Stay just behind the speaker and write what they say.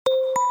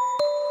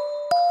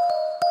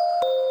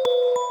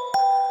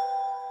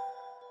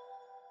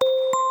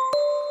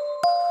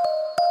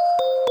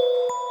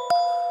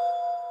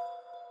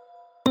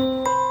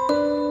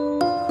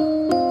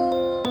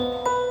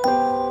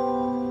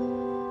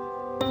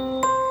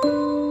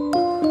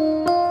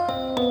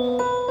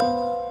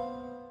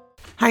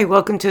Hi,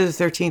 welcome to the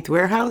 13th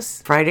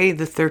Warehouse, Friday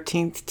the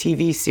 13th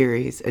TV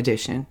series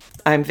edition.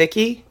 I'm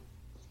Vicky.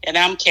 And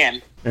I'm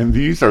Kim. And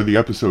these are the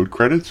episode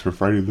credits for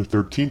Friday the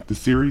 13th, the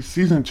series,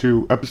 Season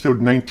 2,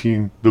 Episode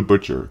 19, The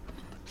Butcher.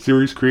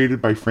 Series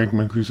created by Frank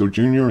Mancuso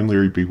Jr. and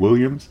Larry B.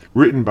 Williams,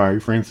 written by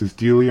Francis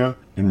Delia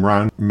and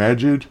Ron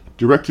Majid,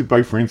 directed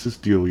by Francis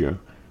Delia.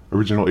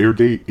 Original air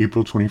date,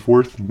 April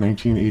 24th,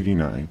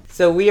 1989.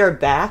 So we are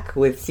back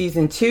with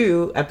Season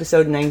 2,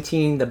 Episode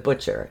 19, The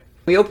Butcher.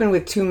 We open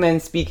with two men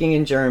speaking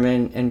in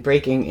German and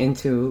breaking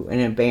into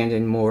an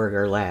abandoned morgue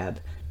or lab.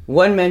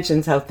 One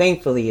mentions how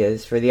thankful he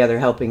is for the other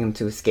helping him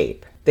to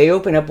escape. They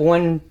open up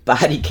one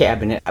body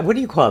cabinet. What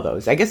do you call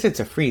those? I guess it's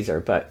a freezer,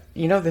 but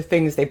you know the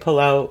things they pull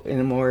out in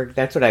the morgue?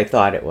 That's what I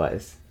thought it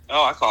was.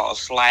 Oh, I call it a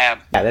slab.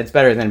 Yeah, that's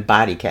better than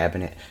body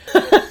cabinet.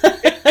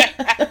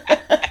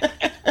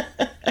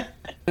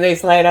 They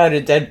slide out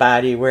a dead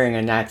body wearing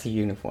a Nazi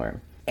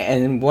uniform.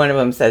 And one of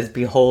them says,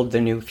 "Behold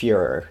the new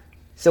Fuhrer."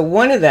 So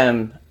one of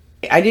them,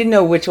 I didn't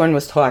know which one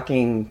was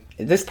talking.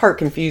 This part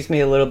confused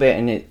me a little bit,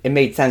 and it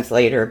made sense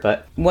later.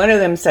 But one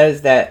of them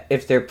says that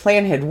if their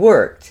plan had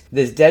worked,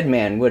 this dead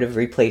man would have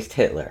replaced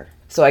Hitler.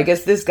 So I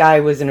guess this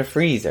guy was in a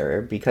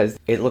freezer because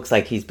it looks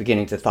like he's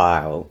beginning to thaw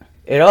out.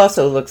 It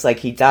also looks like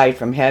he died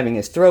from having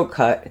his throat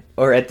cut,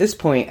 or at this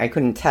point I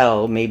couldn't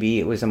tell.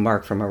 Maybe it was a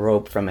mark from a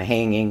rope from a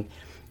hanging.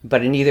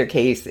 But in either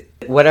case,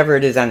 whatever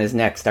it is on his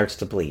neck starts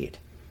to bleed.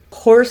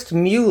 Horst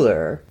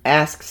Mueller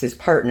asks his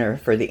partner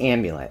for the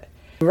amulet.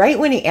 Right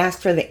when he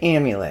asked for the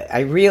amulet,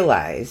 I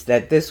realized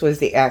that this was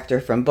the actor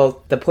from both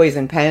The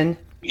Poison Pen.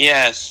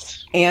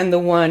 Yes. And the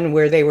one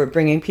where they were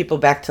bringing people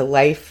back to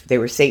life. They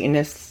were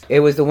Satanists.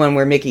 It was the one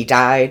where Mickey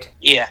died.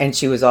 Yeah. And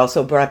she was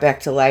also brought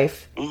back to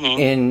life. Mm-hmm.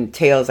 In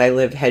Tales I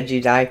Lived,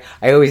 Hedgie Died.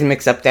 I always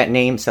mix up that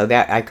name, so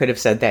that I could have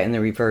said that in the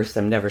reverse.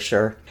 I'm never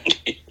sure.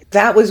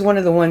 That was one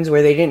of the ones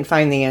where they didn't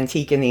find the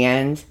antique in the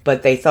end,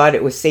 but they thought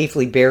it was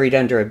safely buried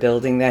under a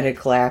building that had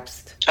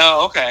collapsed.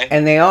 Oh, okay.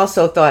 And they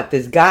also thought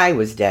this guy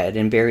was dead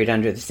and buried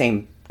under the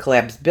same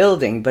collapsed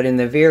building, but in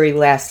the very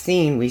last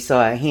scene, we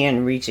saw a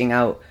hand reaching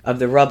out of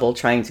the rubble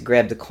trying to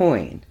grab the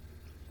coin.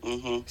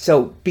 Mm-hmm.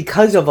 So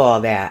because of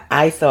all that,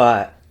 I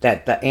thought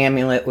that the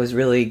amulet was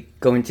really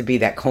going to be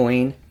that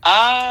coin.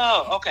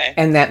 Oh, okay.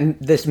 And that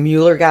this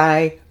Mueller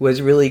guy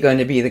was really going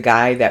to be the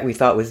guy that we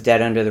thought was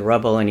dead under the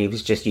rubble, and he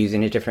was just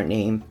using a different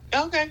name.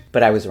 Okay.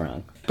 But I was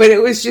wrong. But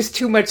it was just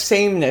too much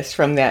sameness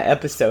from that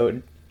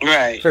episode.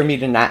 Right. For me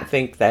to not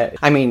think that.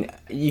 I mean,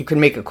 you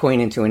can make a coin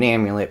into an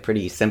amulet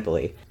pretty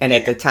simply. And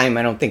at the time,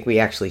 I don't think we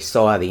actually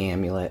saw the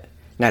amulet.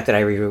 Not that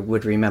I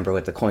would remember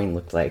what the coin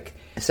looked like.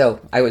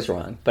 So I was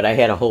wrong, but I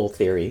had a whole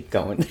theory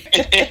going.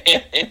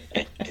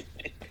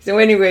 So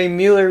anyway,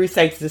 Mueller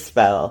recites the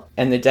spell,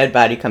 and the dead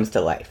body comes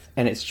to life,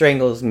 and it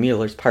strangles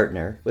Mueller's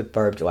partner with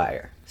barbed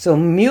wire. So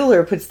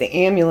Mueller puts the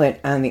amulet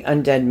on the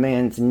undead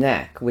man's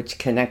neck, which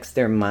connects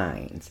their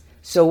minds.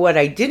 So what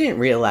I didn't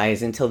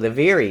realize until the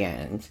very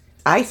end,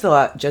 I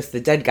thought just the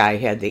dead guy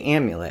had the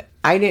amulet.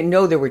 I didn't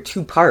know there were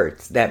two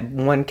parts, that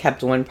one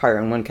kept one part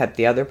and one kept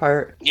the other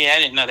part. Yeah, I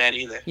didn't know that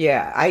either.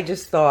 Yeah, I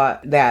just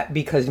thought that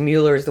because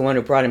Mueller is the one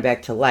who brought him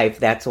back to life,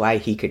 that's why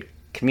he could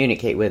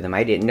communicate with him.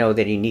 I didn't know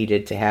that he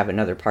needed to have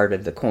another part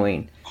of the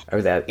coin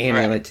or the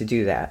amulet to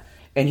do that.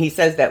 And he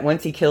says that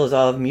once he kills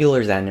all of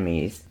Mueller's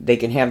enemies, they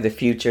can have the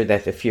future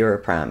that the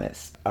Fuhrer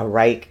promised, a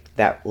Reich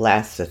that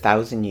lasts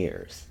 1,000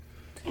 years.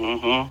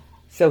 Mm-hmm.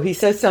 So he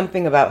says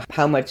something about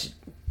how much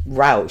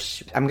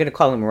Rausch, I'm going to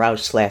call him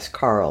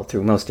Rausch/Carl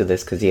through most of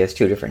this because he has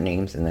two different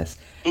names in this.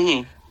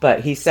 Mm-hmm. But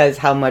he says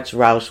how much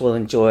Rausch will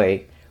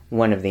enjoy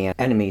one of the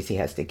enemies he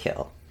has to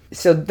kill.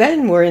 So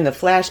then we're in the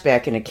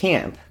flashback in a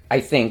camp, I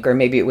think, or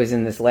maybe it was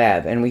in this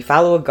lab, and we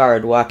follow a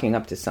guard walking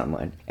up to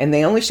someone, and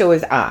they only show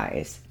his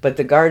eyes, but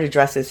the guard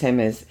addresses him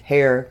as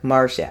Herr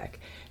Marshak.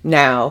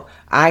 Now,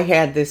 I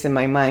had this in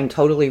my mind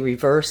totally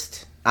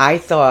reversed. I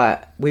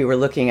thought we were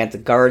looking at the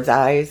guard's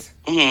eyes,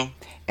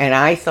 and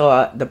I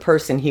thought the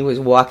person he was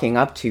walking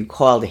up to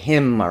called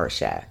him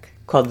Marshak,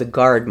 called the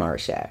guard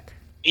Marshak.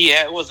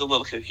 Yeah, it was a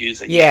little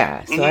confusing.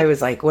 Yeah, so I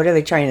was like, what are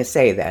they trying to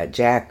say? That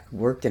Jack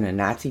worked in a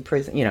Nazi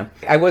prison? You know,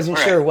 I wasn't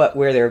sure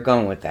where they were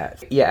going with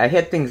that. Yeah, I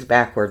had things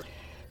backwards.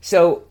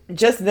 So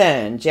just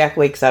then, Jack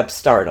wakes up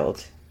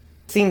startled.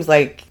 Seems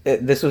like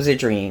this was a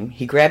dream.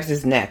 He grabs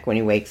his neck when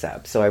he wakes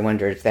up, so I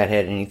wonder if that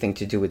had anything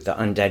to do with the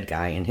undead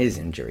guy and his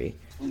injury.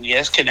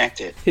 Yes,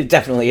 connected. It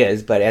definitely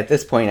is, but at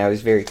this point I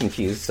was very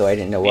confused, so I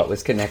didn't know what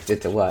was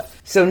connected to what.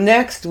 So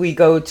next we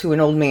go to an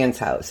old man's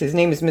house. His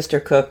name is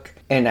Mr. Cook,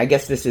 and I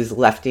guess this is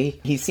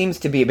Lefty. He seems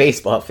to be a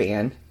baseball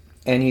fan,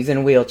 and he's in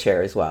a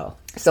wheelchair as well.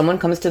 Someone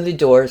comes to the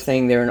door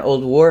saying they're an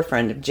old war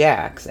friend of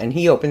Jack's, and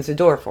he opens the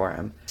door for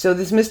him. So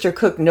this Mr.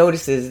 Cook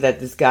notices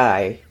that this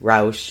guy,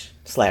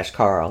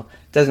 Rausch/Carl,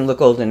 doesn't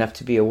look old enough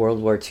to be a World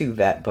War II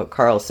vet, but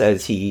Carl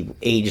says he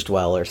aged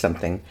well or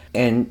something.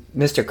 And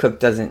Mr.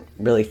 Cook doesn't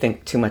really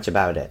think too much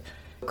about it.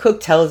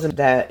 Cook tells him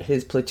that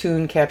his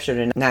platoon captured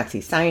a Nazi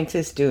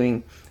scientist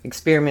doing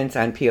experiments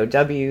on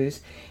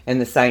POWs,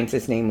 and the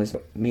scientist's name was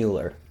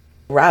Mueller.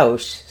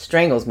 Rausch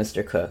strangles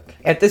Mr. Cook.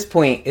 At this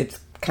point, it's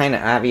kind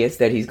of obvious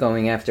that he's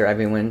going after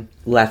everyone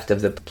left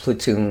of the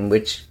platoon,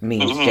 which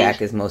means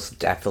Jack is most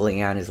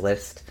definitely on his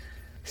list.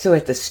 So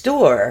at the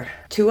store,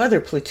 2 other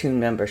platoon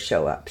members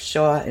show up,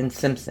 Shaw and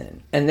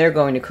Simpson, and they're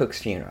going to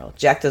Cook's funeral.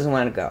 Jack doesn't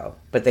want to go,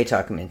 but they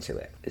talk him into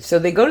it. So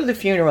they go to the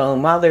funeral,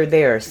 and while they're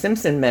there,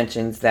 Simpson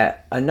mentions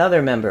that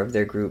another member of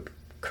their group,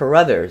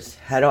 Carruthers,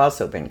 had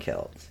also been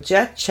killed.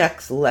 Jack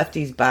checks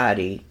Lefty's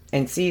body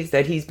and sees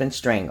that he's been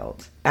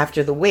strangled.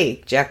 After the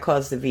wake, Jack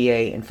calls the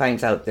VA and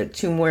finds out that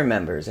 2 more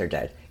members are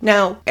dead.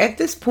 Now, at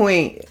this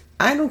point,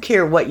 I don't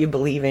care what you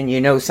believe in,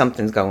 you know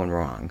something's going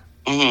wrong.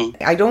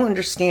 I don't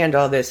understand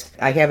all this.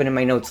 I have it in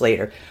my notes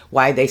later.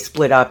 Why they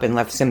split up and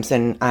left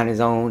Simpson on his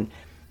own,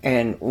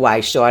 and why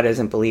Shaw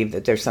doesn't believe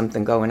that there's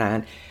something going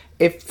on.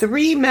 If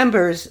 3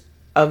 members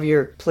of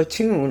your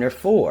platoon, or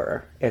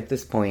 4 at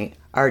this point,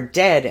 are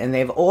dead and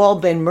they've all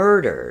been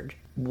murdered,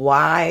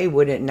 why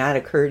would it not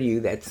occur to you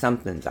that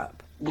something's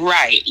up?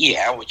 Right,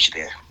 yeah, I want you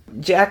there.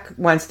 Jack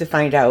wants to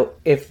find out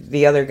if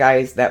the other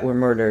guys that were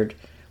murdered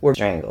were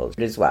strangled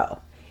as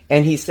well.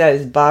 And he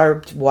says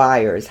barbed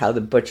wire is how the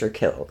butcher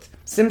killed.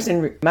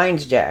 Simpson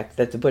reminds Jack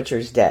that the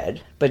butcher's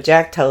dead, but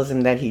Jack tells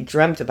him that he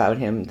dreamt about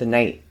him the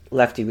night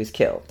Lefty was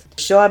killed.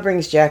 Shaw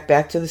brings Jack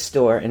back to the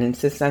store and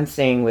insists on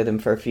staying with him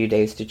for a few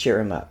days to cheer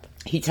him up.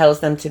 He tells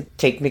them to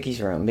take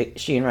Mickey's room.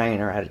 She and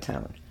Ryan are out of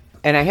town.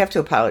 And I have to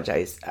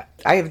apologize.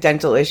 I have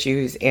dental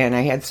issues, and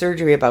I had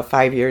surgery about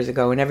 5 years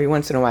ago, and every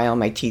once in a while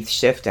my teeth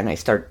shift and I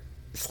start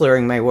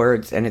slurring my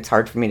words, and it's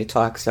hard for me to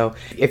talk. So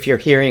if you're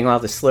hearing all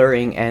the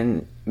slurring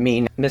and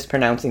me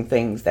mispronouncing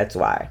things, that's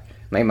why.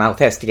 My mouth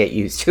has to get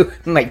used to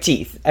my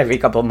teeth every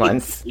couple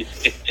months.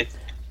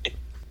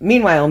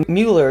 Meanwhile,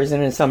 Mueller is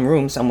in some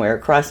room somewhere,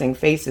 crossing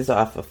faces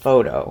off a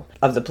photo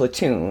of the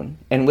platoon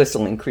and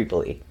whistling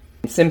creepily.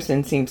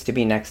 Simpson seems to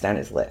be next on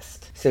his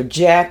list. So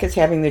Jack is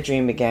having the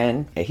dream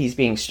again. He's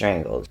being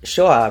strangled.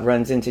 Shaw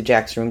runs into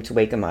Jack's room to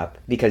wake him up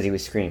because he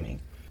was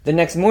screaming. The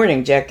next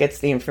morning, Jack gets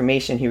the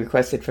information he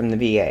requested from the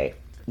VA.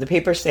 The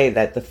papers say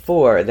that the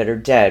 4 that are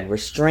dead were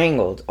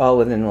strangled all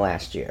within the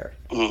last year.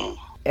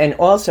 And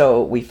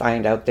also, we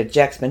find out that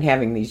Jack's been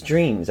having these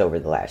dreams over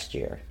the last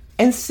year.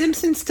 And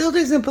Simpson still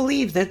doesn't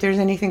believe that there's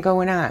anything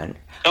going on.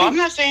 No, I'm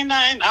not saying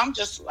nothing. I'm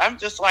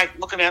just like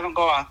looking at him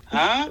going,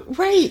 huh?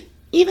 Right.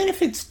 Even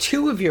if it's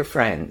 2 of your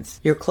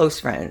friends, your close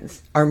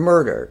friends, are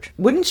murdered,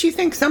 wouldn't you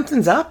think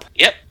something's up?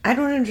 Yep. I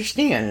don't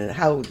understand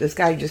how this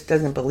guy just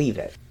doesn't believe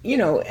it. You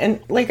know, and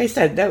like I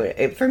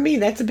said, for me,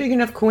 that's a big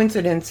enough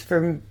coincidence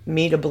for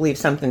me to believe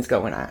something's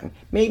going on.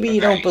 Maybe you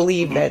don't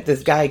believe that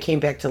this guy came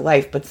back to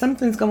life, but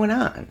something's going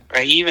on.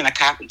 Right, even a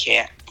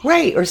copycat.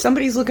 Right, or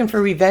somebody's looking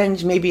for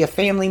revenge, maybe a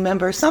family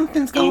member.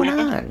 Something's going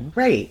on.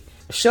 Right.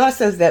 Shaw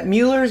says that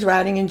Mueller is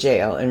rotting in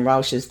jail and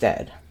Rausch is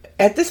dead.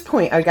 At this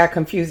point, I got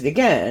confused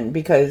again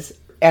because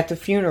at the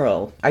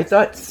funeral, I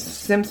thought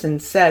Simpson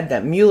said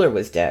that Mueller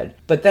was dead,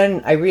 but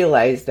then I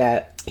realized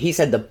that he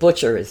said the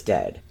butcher is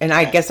dead. And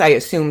I guess I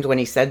assumed when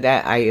he said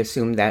that, I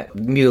assumed that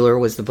Mueller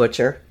was the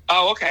butcher.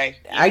 Oh, okay.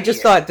 I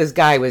just thought this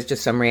guy was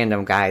just some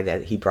random guy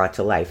that he brought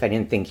to life. I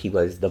didn't think he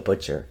was the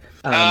butcher.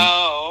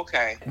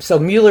 Okay. So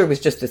Mueller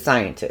was just a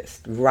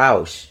scientist.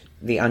 Rausch,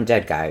 the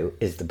undead guy,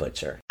 is the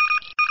butcher.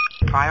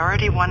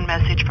 Priority 1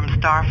 message from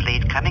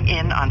Starfleet coming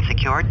in on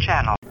secured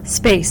channel.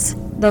 Space,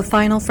 the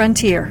final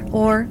frontier,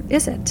 or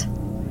is it?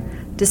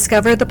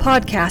 Discover the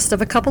podcast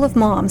of a couple of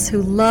moms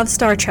who love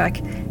Star Trek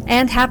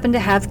and happen to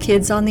have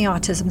kids on the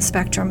autism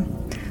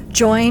spectrum.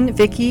 Join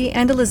Vicky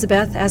and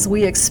Elizabeth as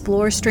we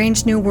explore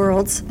strange new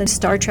worlds, the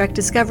Star Trek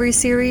Discovery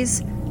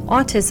series,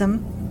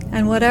 autism,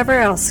 and whatever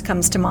else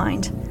comes to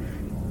mind.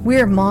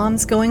 We're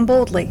Moms Going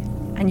Boldly,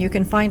 and you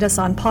can find us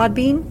on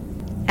Podbean,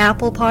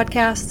 Apple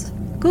Podcasts,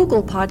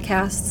 Google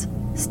Podcasts,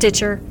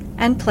 Stitcher,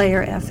 and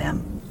Player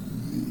FM.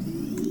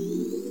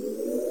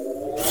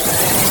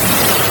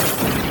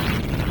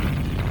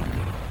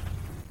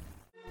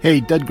 Hey,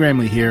 Dud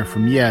Gramley here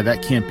from Yeah,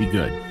 That Can't Be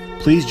Good.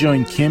 Please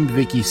join Kim,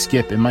 Vicky,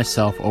 Skip, and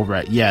myself over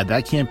at Yeah,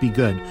 That Can't Be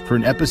Good for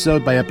an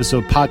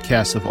episode-by-episode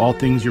podcast of all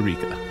things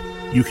Eureka.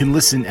 You can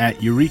listen at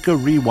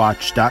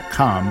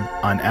eurekarewatch.com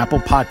on Apple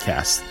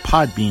Podcasts,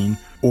 Podbean,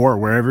 or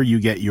wherever you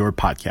get your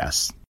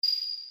podcasts.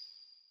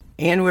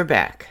 And we're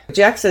back.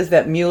 Jack says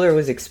that Mueller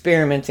was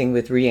experimenting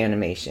with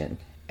reanimation,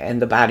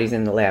 and the bodies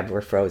in the lab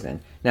were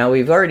frozen. Now,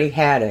 we've already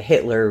had a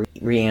Hitler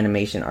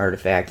reanimation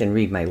artifact, and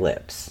read my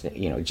lips,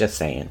 just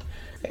saying.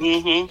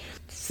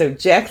 So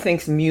Jack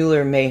thinks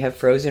Mueller may have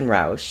frozen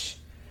Rausch.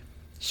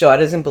 Shaw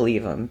doesn't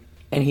believe him,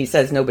 and he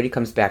says nobody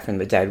comes back from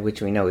the dead,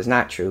 which we know is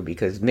not true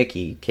because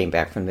Mickey came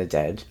back from the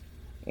dead.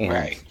 And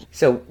right.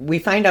 So we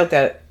find out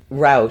that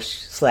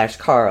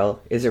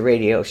Rausch/Carl is a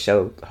radio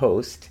show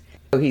host.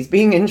 So he's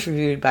being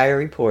interviewed by a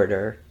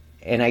reporter,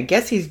 and I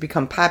guess he's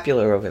become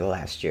popular over the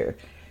last year.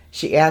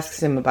 She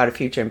asks him about a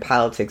future in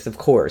politics, of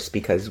course,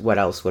 because what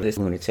else would this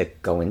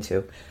lunatic go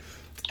into?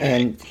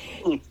 And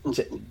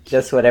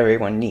just what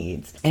everyone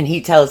needs. And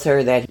he tells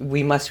her that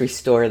we must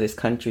restore this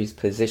country's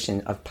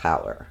position of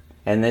power.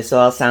 And this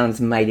all sounds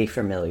mighty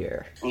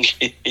familiar.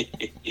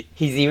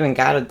 He's even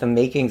got the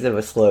makings of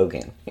a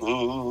slogan,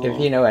 if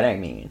you know what I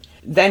mean.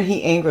 Then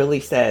he angrily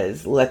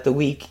says, "Let the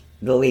weak,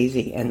 the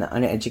lazy, and the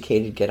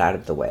uneducated get out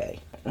of the way."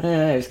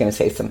 I was going to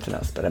say something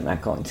else, but I'm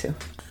not going to.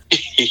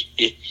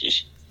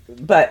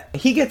 But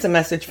he gets a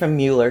message from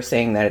Mueller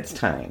saying that it's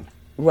time.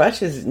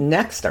 Rush's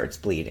neck starts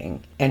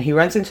bleeding, and he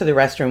runs into the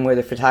restroom where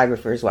the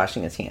photographer is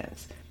washing his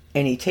hands.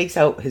 And he takes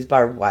out his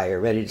barbed wire,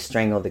 ready to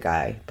strangle the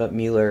guy, but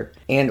Mueller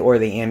or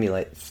the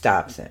amulet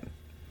stops him.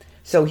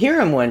 So here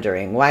I'm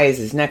wondering, why is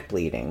his neck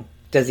bleeding?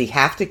 Does he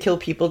have to kill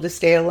people to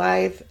stay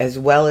alive, as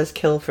well as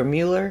kill for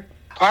Mueller?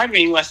 Part of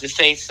me wants to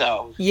say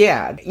so.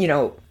 Yeah,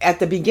 at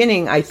the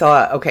beginning I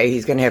thought, okay,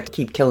 he's going to have to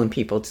keep killing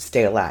people to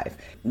stay alive.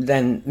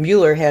 Then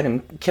Mueller had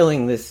him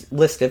killing this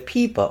list of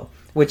people,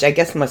 which I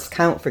guess must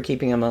count for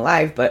keeping him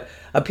alive, but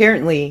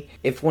apparently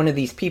if one of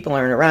these people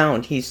aren't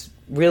around, he's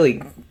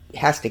really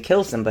has to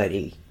kill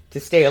somebody to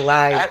stay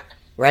alive,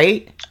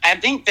 right? I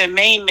think the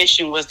main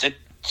mission was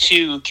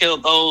to kill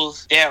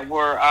those that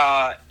were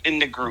in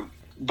the group.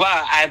 But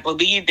I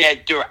believe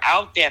that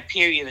throughout that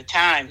period of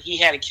time, he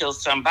had to kill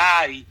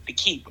somebody to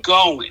keep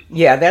going.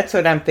 Yeah, that's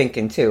what I'm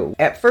thinking too.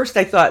 At first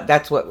I thought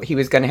that's what he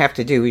was going to have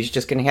to do. He's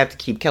just going to have to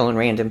keep killing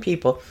random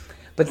people.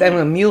 But then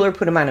when Mueller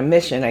put him on a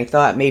mission, I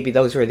thought maybe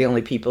those were the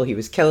only people he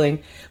was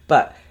killing.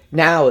 But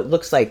now it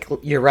looks like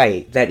you're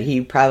right, that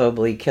he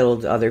probably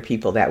killed other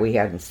people that we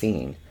hadn't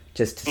seen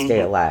just to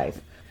stay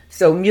alive.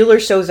 So Mueller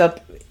shows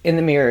up in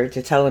the mirror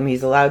to tell him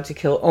he's allowed to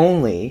kill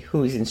only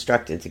who he's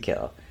instructed to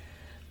kill.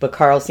 But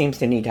Carl seems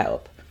to need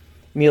help.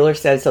 Mueller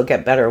says he'll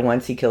get better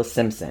once he kills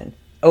Simpson.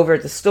 Over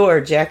at the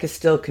store, Jack is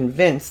still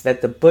convinced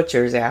that the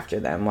butcher's after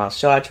them, while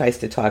Shaw tries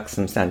to talk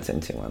some sense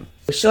into him.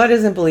 Shaw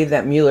doesn't believe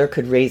that Mueller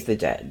could raise the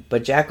dead,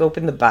 but Jack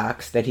opened the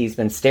box that he's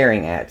been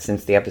staring at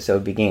since the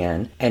episode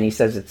began, and he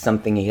says it's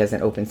something he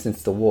hasn't opened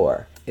since the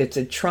war. It's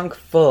a trunk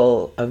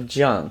full of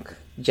junk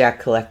Jack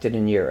collected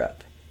in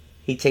Europe.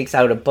 He takes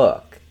out a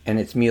book, and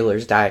it's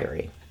Mueller's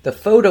diary. The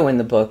photo in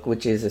the book,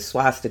 which is a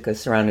swastika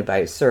surrounded by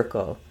a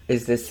circle,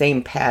 is the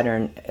same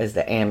pattern as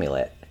the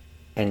amulet,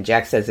 and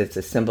Jack says it's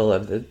a symbol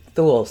of the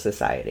Thule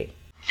Society.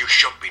 You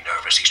should be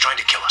nervous. He's trying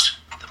to kill us.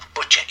 The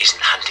butcher isn't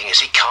hunting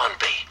us. He can't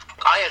be.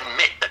 I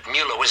admit that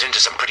Mueller was into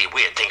some pretty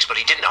weird things, but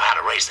he didn't know how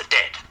to raise the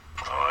dead.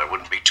 Oh, I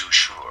wouldn't be too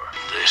sure.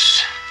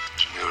 This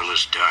is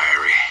Mueller's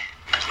diary.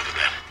 Look at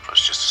that.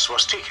 It's just a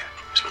swastika.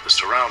 But the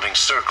surrounding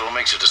circle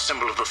makes it a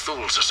symbol of the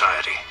Thule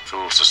Society.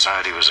 Thule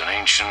Society was an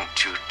ancient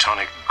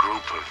Teutonic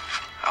group of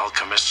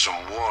alchemists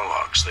and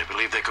warlocks. They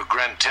believed they could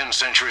grant 10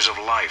 centuries of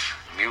life.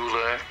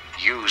 Mueller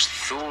used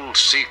Thule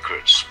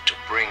secrets to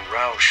bring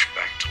Rausch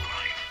back to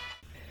life.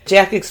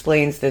 Jack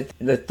explains that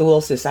the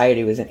Thule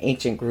Society was an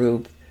ancient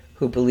group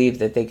who believed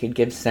that they could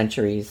give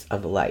centuries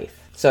of life.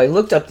 So I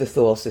looked up the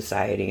Thule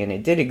Society, and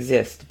it did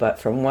exist, but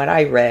from what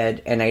I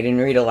read, and I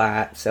didn't read a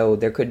lot, so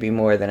there could be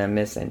more that I'm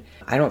missing.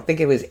 I don't think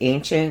it was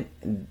ancient.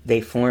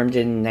 They formed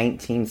in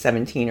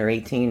 1917 or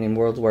 18 in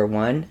World War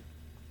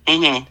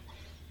I.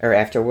 Or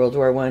after World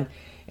War I.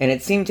 And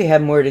it seemed to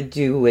have more to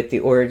do with the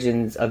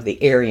origins of the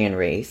Aryan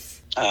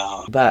race.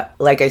 But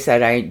like I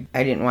said,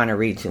 I didn't want to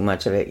read too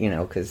much of it,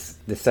 because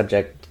the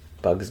subject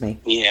bugs me.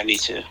 Yeah, me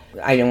too.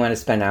 I didn't want to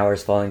spend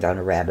hours falling down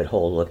a rabbit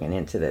hole looking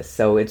into this.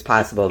 So it's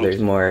possible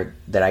there's more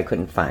that I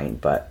couldn't find,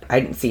 but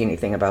I didn't see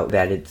anything about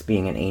that it's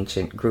being an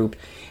ancient group,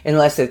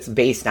 unless it's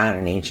based on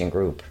an ancient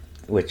group,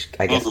 which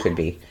I guess could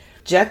be.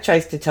 Jack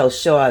tries to tell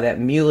Shaw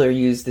that Mueller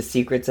used the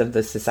secrets of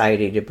the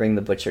society to bring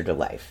the butcher to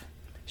life.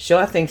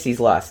 Shaw thinks he's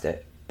lost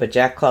it, but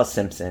Jack calls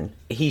Simpson.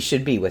 He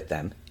should be with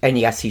them. And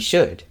yes, he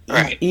should.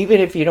 Right. Even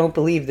if you don't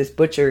believe this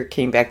butcher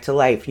came back to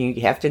life, you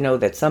have to know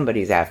that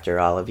somebody's after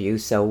all of you,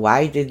 so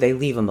why did they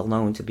leave him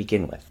alone to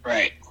begin with?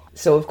 Right.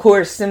 So, of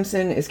course,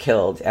 Simpson is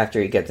killed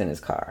after he gets in his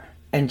car.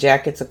 And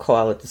Jack gets a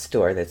call at the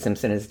store that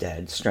Simpson is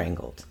dead,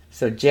 strangled.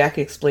 So Jack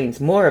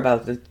explains more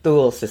about the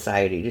Thule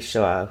Society to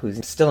Shaw,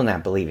 who's still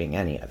not believing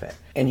any of it.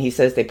 And he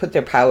says they put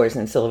their powers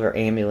in silver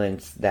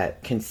amulets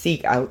that can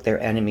seek out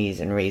their enemies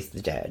and raise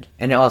the dead.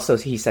 And also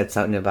he said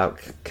something about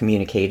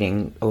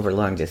communicating over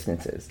long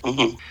distances.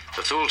 The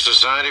Thule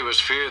Society was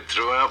feared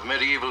throughout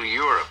medieval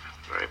Europe.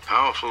 Very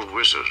powerful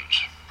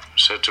wizards,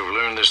 said to have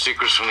learned their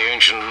secrets from the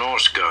ancient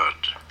Norse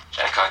gods.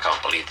 Jack, I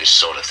can't believe this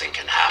sort of thing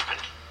can happen.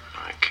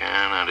 I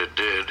can, and it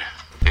did.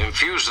 They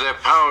infused their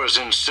powers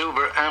in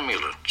silver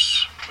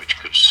amulets, which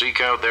could seek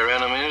out their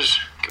enemies,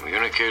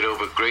 communicate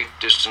over great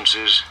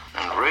distances,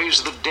 and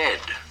raise the dead.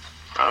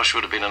 Rausch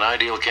would have been an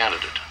ideal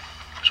candidate.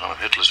 He was one of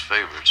Hitler's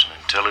favorites,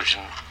 an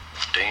intelligent,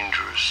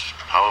 dangerous,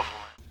 powerful.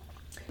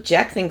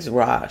 Jack thinks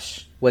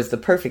Rausch was the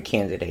perfect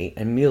candidate,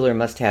 and Mueller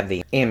must have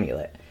the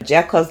amulet.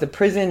 Jack calls the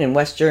prison in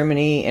West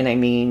Germany, and I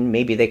mean,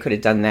 maybe they could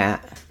have done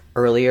that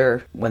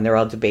earlier when they're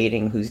all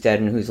debating who's dead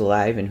and who's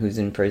alive and who's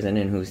in prison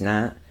and who's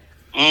not.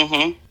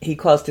 He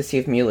calls to see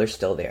if Mueller's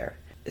still there.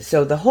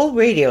 So the whole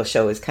radio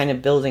show is kind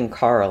of building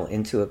Carl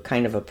into a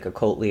kind of a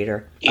cult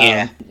leader.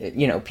 Yeah.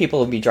 People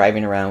will be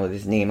driving around with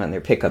his name on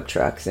their pickup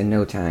trucks in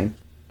no time.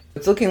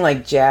 It's looking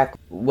like Jack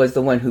was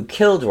the one who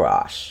killed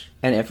Rausch.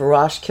 And if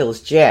Rausch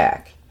kills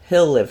Jack,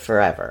 he'll live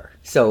forever.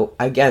 So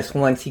I guess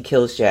once he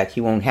kills Jack,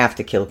 he won't have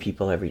to kill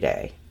people every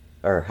day.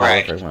 or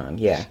however long.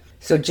 Yeah.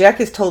 So Jack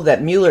is told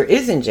that Mueller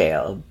is in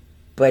jail,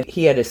 but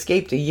he had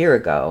escaped a year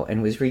ago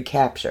and was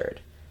recaptured.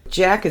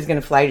 Jack is going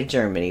to fly to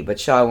Germany, but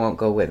Shaw won't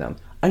go with him.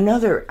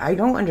 I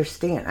don't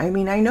understand. I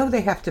mean, I know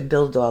they have to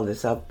build all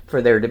this up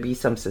for there to be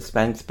some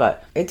suspense,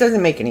 but it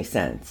doesn't make any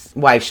sense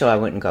why Shaw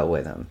wouldn't go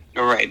with him.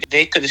 Right.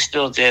 They could have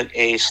still did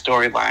a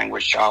storyline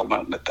where Shaw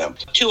went with them.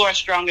 Two are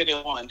stronger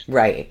than one.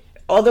 Right.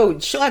 Although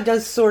Shaw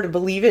does sort of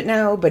believe it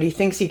now, but he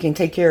thinks he can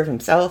take care of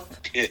himself.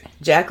 Yeah.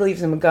 Jack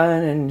leaves him a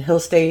gun and he'll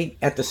stay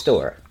at the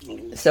store.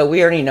 So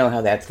we already know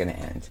how that's going to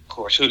end. Of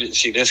course, who didn't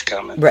see this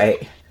coming?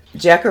 Right.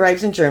 Jack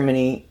arrives in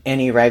Germany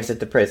and he arrives at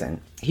the prison.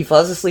 He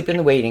falls asleep in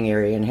the waiting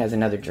area and has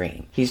another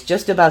dream. He's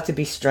just about to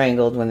be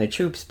strangled when the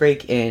troops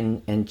break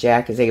in and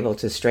Jack is able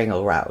to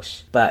strangle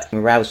Rausch. But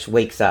Rausch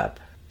wakes up.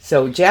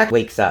 So Jack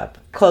wakes up,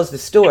 calls the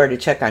store to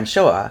check on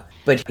Shaw,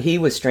 but he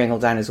was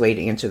strangled on his way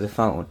to answer the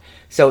phone.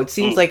 So it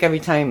seems like every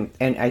time,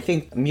 and I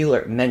think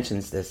Mueller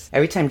mentions this,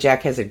 every time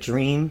Jack has a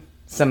dream,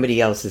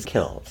 somebody else is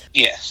killed.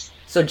 Yes.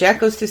 So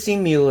Jack goes to see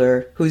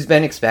Mueller, who's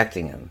been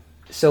expecting him.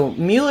 So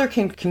Mueller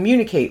can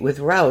communicate with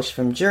Rausch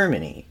from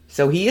Germany.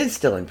 So he is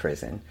still in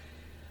prison,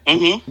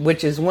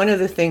 which is one of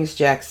the things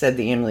Jack said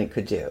the amulet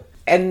could do.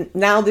 And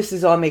now this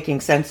is all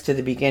making sense to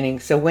the beginning.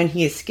 So when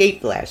he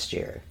escaped last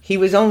year, he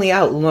was only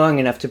out long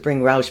enough to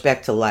bring Rausch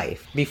back to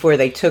life before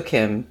they took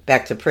him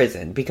back to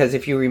prison. Because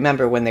if you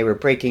remember when they were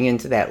breaking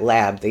into that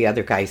lab, the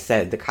other guy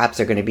said, the cops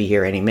are going to be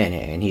here any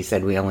minute. And he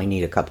said, we only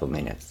need a couple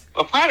minutes.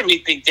 Well, part of me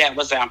think that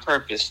was on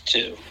purpose,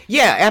 too.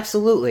 Yeah,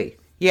 absolutely.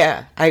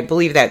 Yeah, I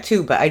believe that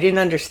too, but I didn't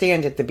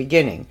understand at the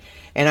beginning.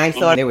 And I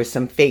thought there was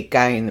some fake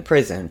guy in the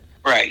prison.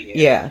 Right.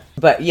 Yeah.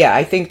 But yeah,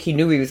 I think he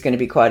knew he was going to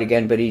be caught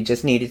again, but he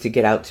just needed to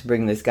get out to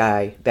bring this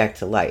guy back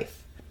to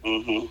life.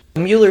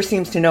 Mueller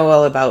seems to know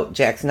all about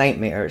Jack's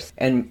nightmares,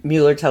 and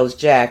Mueller tells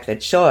Jack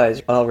that Shaw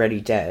is already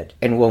dead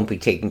and won't be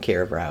taking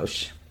care of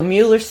Rausch.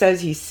 Mueller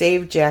says he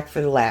saved Jack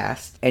for the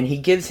last, and he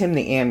gives him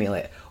the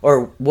amulet,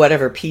 or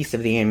whatever piece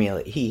of the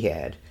amulet he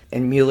had.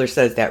 And Mueller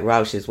says that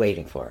Rausch is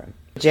waiting for him.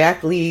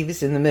 Jack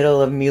leaves in the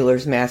middle of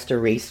Mueller's master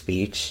race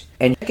speech,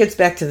 and gets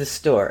back to the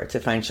store to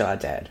find Shaw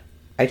dead.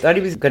 I thought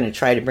he was going to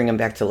try to bring him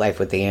back to life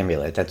with the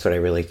amulet. That's what I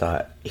really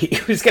thought he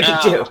was going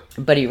to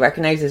do. But he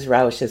recognizes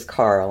Rausch as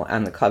Carl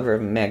on the cover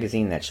of a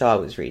magazine that Shaw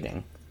was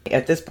reading.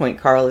 At this point,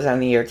 Carl is on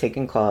the air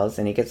taking calls,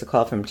 and he gets a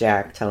call from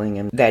Jack telling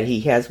him that he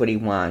has what he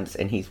wants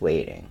and he's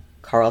waiting.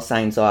 Carl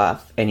signs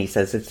off, and he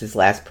says it's his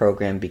last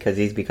program because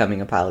he's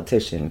becoming a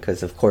politician,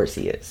 because of course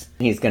he is.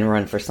 He's going to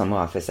run for some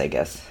office, I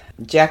guess.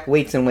 Jack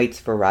waits and waits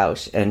for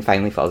Rausch and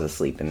finally falls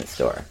asleep in the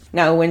store.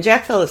 Now, when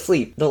Jack fell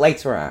asleep, the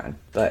lights were on,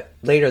 but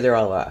later they're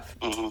all off.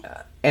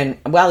 And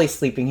while he's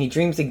sleeping, he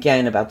dreams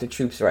again about the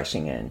troops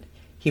rushing in.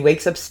 He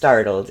wakes up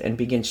startled and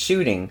begins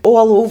shooting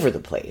all over the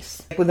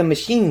place, like with a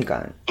machine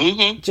gun.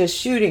 Just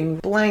shooting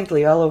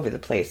blindly all over the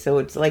place. So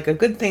it's like a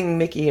good thing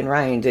Mickey and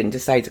Ryan didn't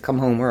decide to come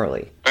home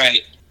early.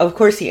 Right. Of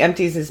course, he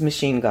empties his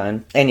machine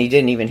gun, and he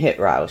didn't even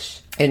hit Rausch.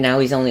 And now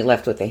he's only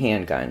left with a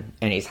handgun,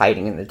 and he's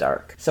hiding in the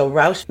dark. So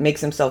Rausch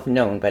makes himself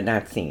known, but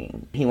not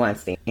seen. He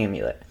wants the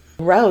amulet.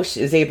 Rausch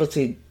is able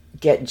to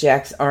get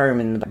Jack's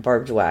arm in the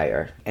barbed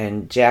wire,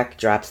 and Jack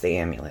drops the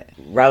amulet.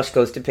 Rausch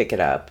goes to pick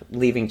it up,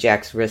 leaving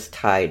Jack's wrist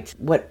tied.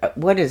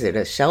 What is it,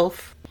 a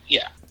shelf?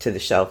 Yeah. To the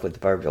shelf with the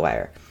barbed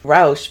wire.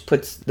 Rausch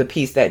puts the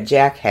piece that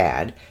Jack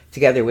had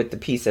together with the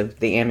piece of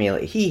the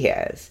amulet he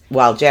has,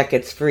 while Jack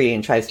gets free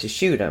and tries to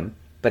shoot him.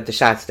 But the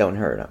shots don't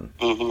hurt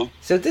him.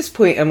 So at this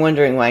point, I'm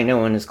wondering why no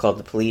one has called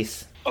the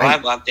police. Oh, I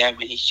love that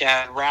when he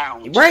shot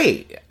around.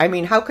 Right. I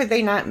mean, how could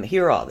they not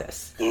hear all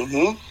this?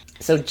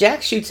 So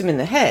Jack shoots him in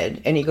the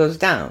head, and he goes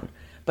down.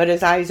 But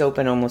his eyes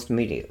open almost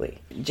immediately.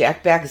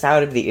 Jack backs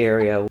out of the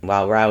area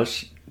while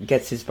Rausch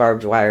gets his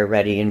barbed wire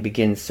ready and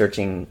begins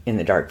searching in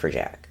the dark for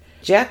Jack.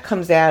 Jack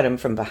comes at him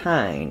from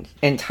behind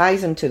and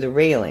ties him to the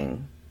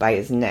railing by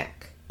his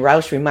neck.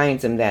 Rausch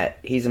reminds him that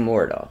he's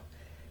immortal.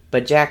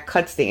 But Jack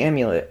cuts the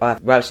amulet off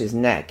Rausch's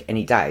neck, and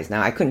he dies.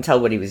 Now, I couldn't tell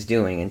what he was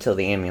doing until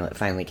the amulet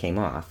finally came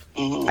off.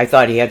 I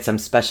thought he had some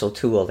special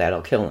tool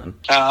that'll kill him.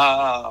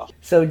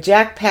 So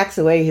Jack packs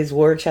away his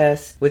war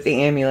chest with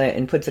the amulet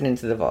and puts it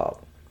into the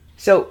vault.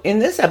 So in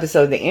this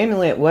episode, the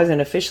amulet wasn't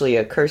officially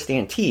a cursed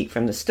antique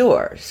from the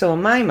store. So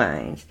in my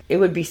mind, it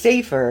would be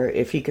safer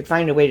if he could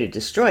find a way to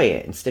destroy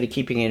it instead of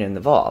keeping it in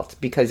the vault,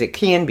 because it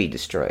can be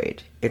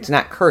destroyed. It's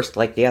not cursed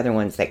like the other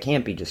ones that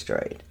can't be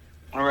destroyed.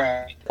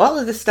 Right. All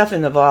of this stuff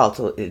in the vault,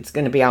 it's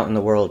going to be out in the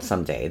world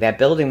someday. That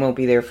building won't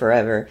be there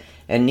forever,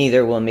 and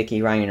neither will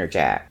Mickey, Ryan, or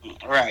Jack.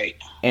 Right.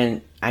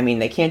 And, I mean,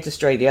 they can't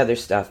destroy the other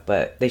stuff,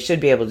 but they should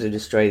be able to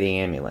destroy the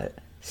amulet.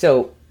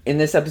 So, in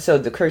this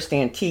episode, the cursed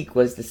antique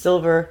was the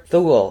silver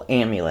Thule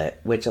amulet,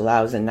 which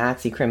allows a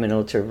Nazi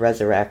criminal to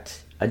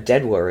resurrect a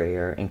dead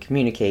warrior and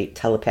communicate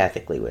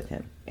telepathically with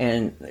him.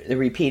 And the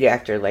repeat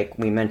actor, like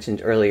we mentioned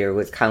earlier,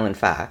 was Colin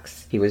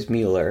Fox. He was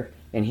Mueller.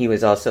 And he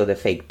was also the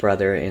fake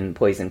brother in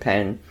Poison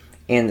Pen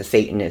and the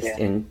Satanist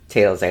in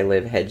Tales I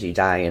Live, Hedgie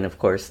Die. And of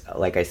course,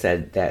 like I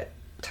said, that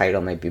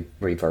title might be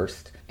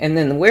reversed. And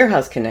then the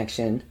Warehouse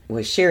Connection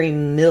was Sherry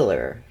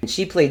Miller. And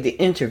she played the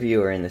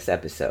interviewer in this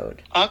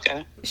episode.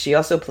 Okay. She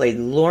also played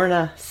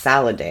Lorna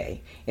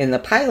Soliday in the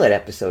pilot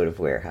episode of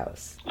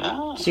Warehouse.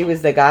 Oh. She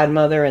was the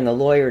godmother and the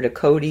lawyer to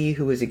Cody,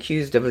 who was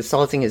accused of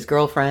assaulting his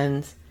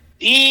girlfriends.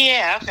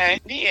 Yeah,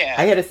 okay. Yeah.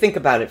 I had to think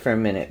about it for a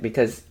minute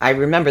because I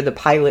remember the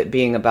pilot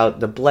being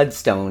about the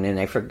Bloodstone, and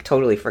I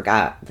totally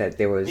forgot that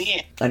there was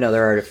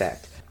another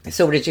artifact.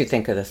 So what did you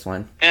think of this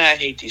one? I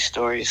hate these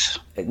stories.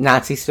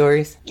 Nazi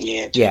stories?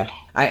 Yeah. Yeah.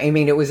 I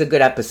mean, it was a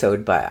good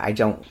episode, but I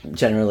don't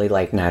generally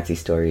like Nazi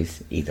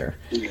stories either.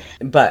 Yeah.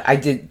 But I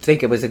did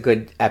think it was a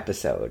good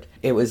episode.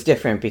 It was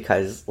different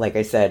because, like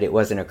I said, it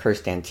wasn't a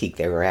cursed antique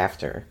they were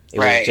after.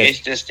 Right.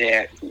 It's just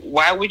that.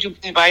 Why would you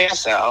be by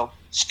yourself?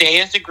 Stay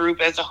as a group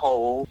as a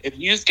whole. If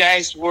you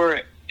guys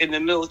were in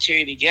the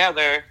military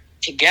together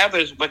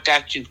is what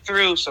got you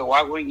through, so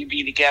why wouldn't you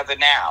be together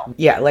now?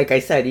 Yeah, like I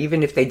said,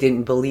 even if they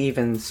didn't believe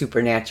in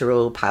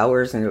supernatural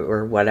powers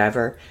or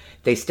whatever,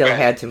 they still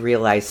had to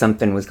realize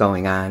something was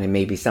going on and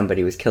maybe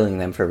somebody was killing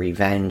them for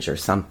revenge or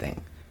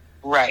something.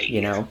 Right.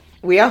 You know?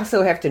 We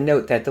also have to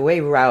note that the way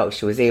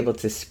Rausch was able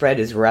to spread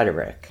his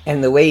rhetoric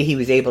and the way he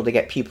was able to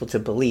get people to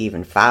believe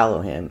and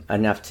follow him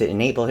enough to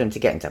enable him to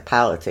get into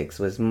politics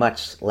was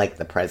much like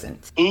the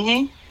present.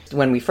 Mm-hmm.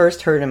 When we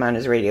first heard him on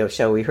his radio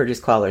show, we heard his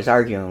callers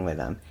arguing with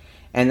him.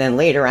 And then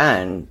later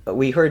on,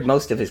 we heard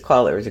most of his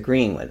callers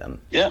agreeing with him.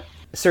 Yeah.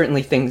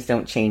 Certainly things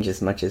don't change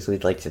as much as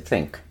we'd like to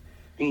think.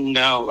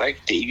 No, like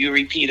you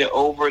repeat it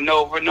over and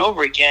over and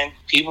over again,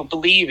 people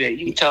believe it.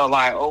 You can tell a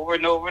lie over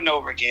and over and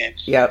over again.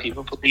 Yeah.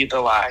 People believe the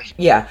lie.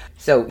 Yeah.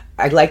 So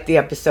I liked the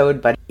episode,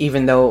 but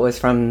even though it was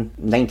from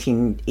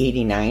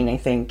 1989, I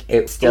think,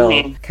 it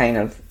still kind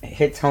of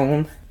hits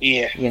home.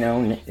 Yeah. You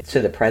know,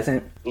 to the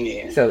present.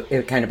 Yeah. So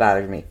it kind of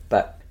bothered me.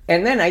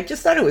 And then I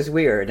just thought it was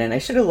weird, and I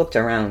should have looked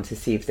around to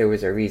see if there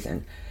was a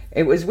reason.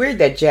 It was weird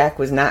that Jack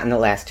was not in the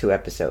last two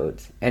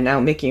episodes, and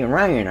now Mickey and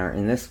Ryan aren't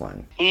in this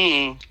one.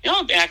 The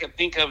only thing I can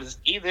think of is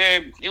either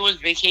it was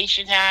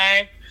vacation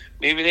time,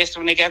 maybe that's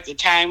when they got the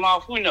time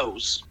off, who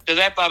knows? Because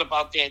I thought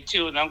about that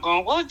too, and I'm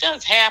going, well, it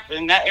does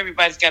happen. Not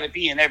everybody's got to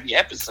be in every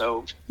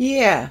episode.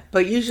 Yeah,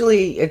 but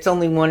usually it's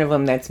only one of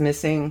them that's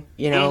missing,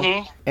 you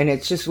know? And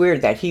it's just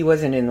weird that he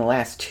wasn't in the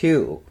last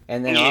two,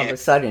 and then all of a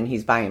sudden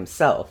he's by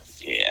himself.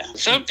 Yeah,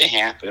 something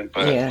happened,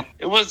 but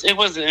it wasn't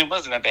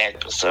a bad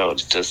episode.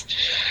 It's just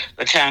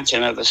the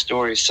content of the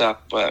story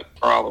sucked, but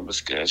all of it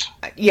was good.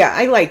 Yeah,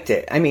 I liked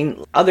it. I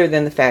mean, other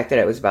than the fact that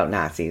it was about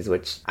Nazis,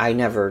 which I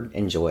never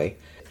enjoy.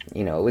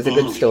 You know, it was a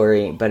good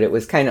story, but it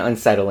was kind of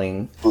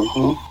unsettling.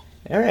 All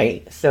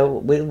right, so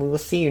we will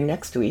see you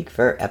next week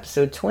for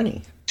episode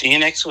 20. See you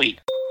next week.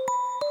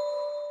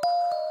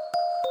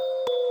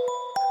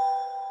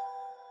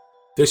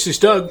 This is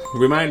Doug,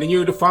 reminding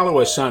you to follow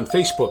us on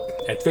Facebook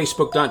at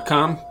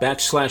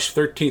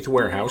facebook.com/13th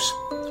Warehouse,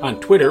 on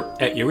Twitter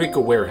at Eureka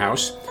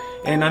Warehouse,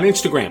 and on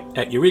Instagram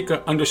at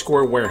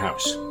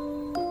Eureka_Warehouse.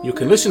 You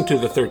can listen to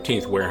The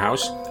 13th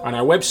Warehouse on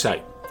our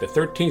website,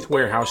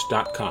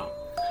 the13thwarehouse.com,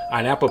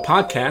 on Apple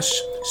Podcasts,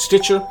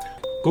 Stitcher,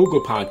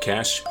 Google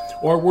Podcasts,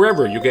 or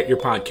wherever you get your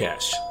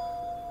podcasts.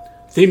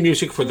 Theme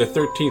music for The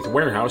 13th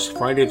Warehouse,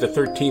 Friday the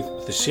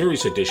 13th, the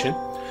Series Edition,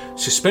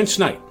 Suspense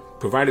Night,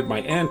 provided by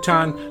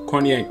Anton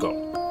Kornienko.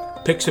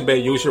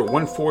 Pixabay user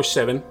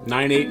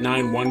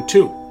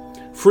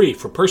 147-98912. Free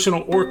for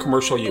personal or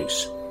commercial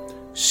use.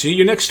 See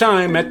you next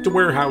time at the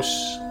warehouse.